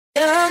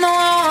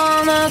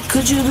one?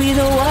 Could you be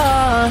the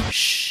one?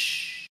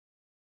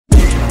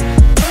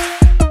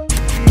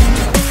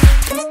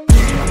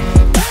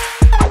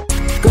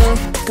 Go,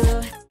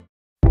 go.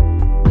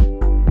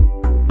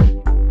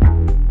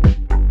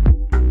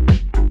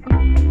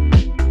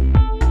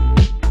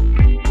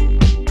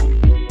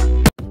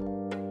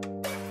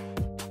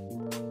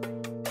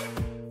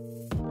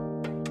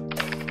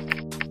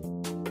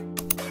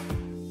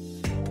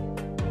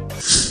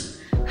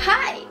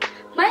 Hi,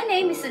 my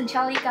name is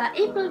Angelica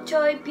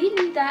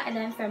Brosas, and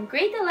I'm from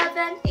grade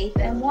 11,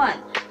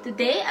 APM1.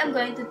 Today, I'm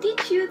going to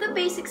teach you the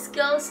basic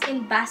skills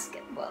in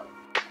basketball.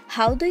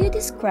 How do you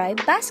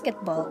describe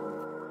basketball?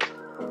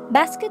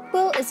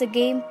 Basketball is a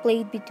game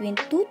played between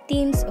two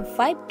teams of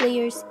 5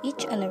 players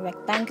each on a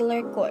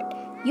rectangular court,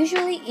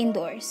 usually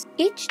indoors.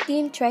 Each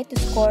team tries to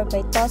score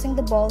by tossing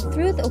the ball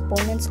through the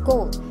opponent's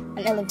goal,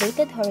 an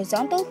elevated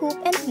horizontal hoop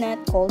and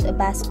net called a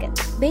basket.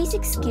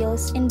 Basic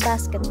skills in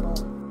basketball.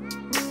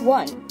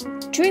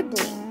 1.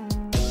 Dribbling.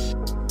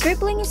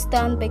 Dribbling is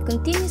done by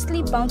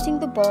continuously bouncing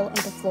the ball on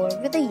the floor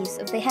with the use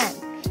of the hand.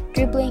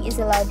 Dribbling is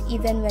allowed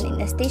even when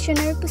in a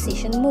stationary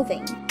position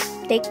moving.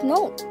 Take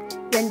note,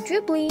 when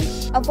dribbling,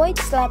 avoid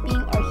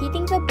slapping or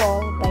hitting the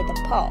ball by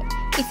the palm.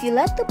 If you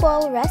let the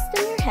ball rest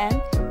on your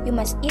hand, you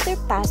must either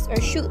pass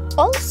or shoot.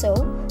 Also,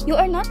 you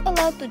are not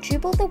allowed to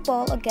dribble the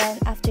ball again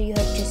after you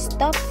have just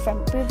stopped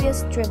from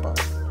previous dribble.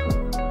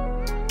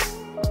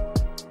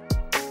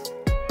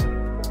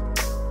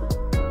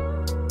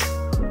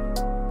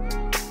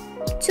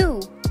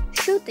 2.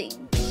 Shooting.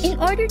 In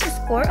order to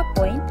score a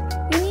point,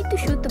 you need to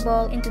shoot the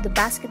ball into the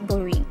basketball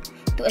ring.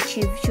 To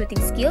achieve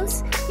shooting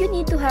skills, you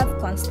need to have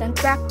constant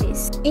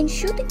practice. In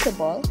shooting the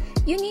ball,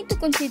 you need to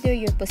consider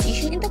your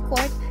position in the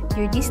court,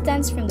 your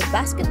distance from the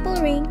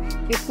basketball ring,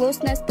 your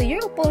closeness to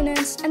your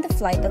opponents, and the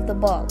flight of the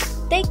ball.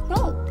 Take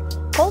note,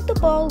 hold the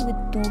ball with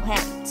 2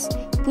 hands.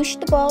 Push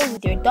the ball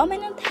with your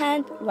dominant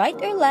hand, right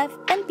or left,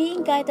 and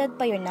being guided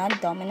by your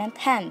non-dominant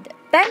hand.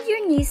 Bend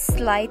your knees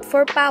slight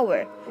for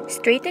power.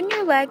 Straighten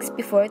your legs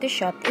before the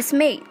shot is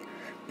made.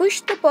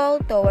 Push the ball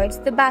towards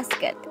the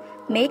basket.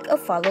 Make a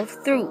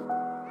follow-through.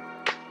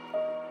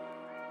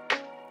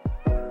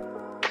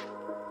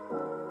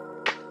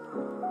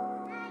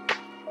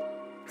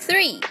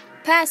 3.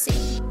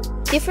 Passing.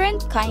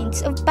 Different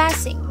kinds of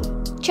passing.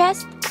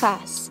 Chest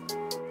pass.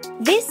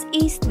 This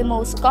is the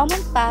most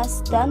common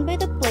pass done by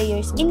the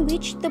players in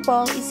which the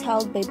ball is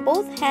held by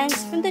both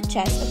hands from the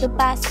chest of the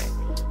passer,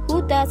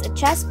 who does a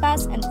chest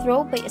pass and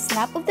throw by a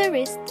snap of the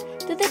wrist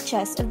to the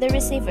chest of the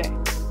receiver.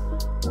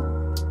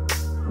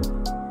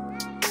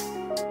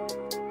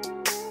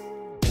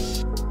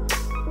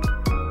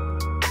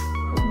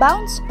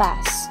 Bounce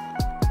pass.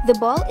 The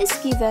ball is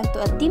given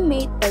to a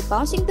teammate by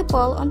bouncing the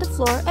ball on the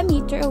floor a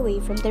meter away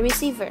from the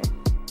receiver.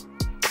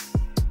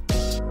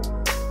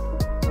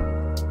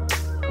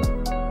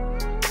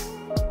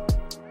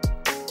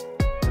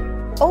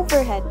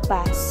 Overhead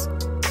pass.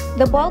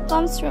 The ball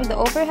comes from the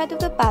overhead of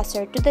the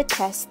passer to the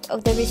chest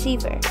of the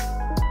receiver.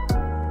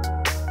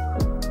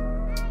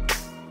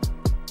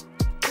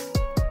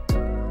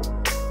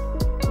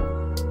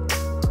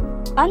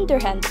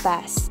 Underhand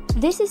pass.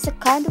 This is a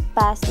kind of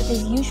pass that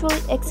is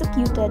usually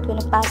executed when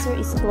a passer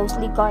is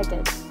closely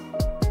guarded.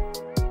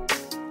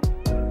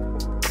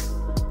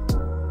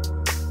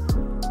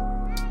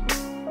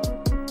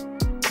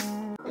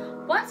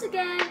 Once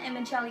again, I'm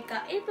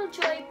Angelica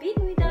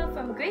Brosas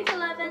from grade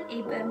 11,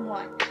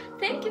 APM1.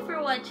 Thank you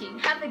for watching.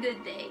 Have a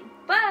good day.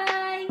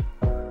 Bye!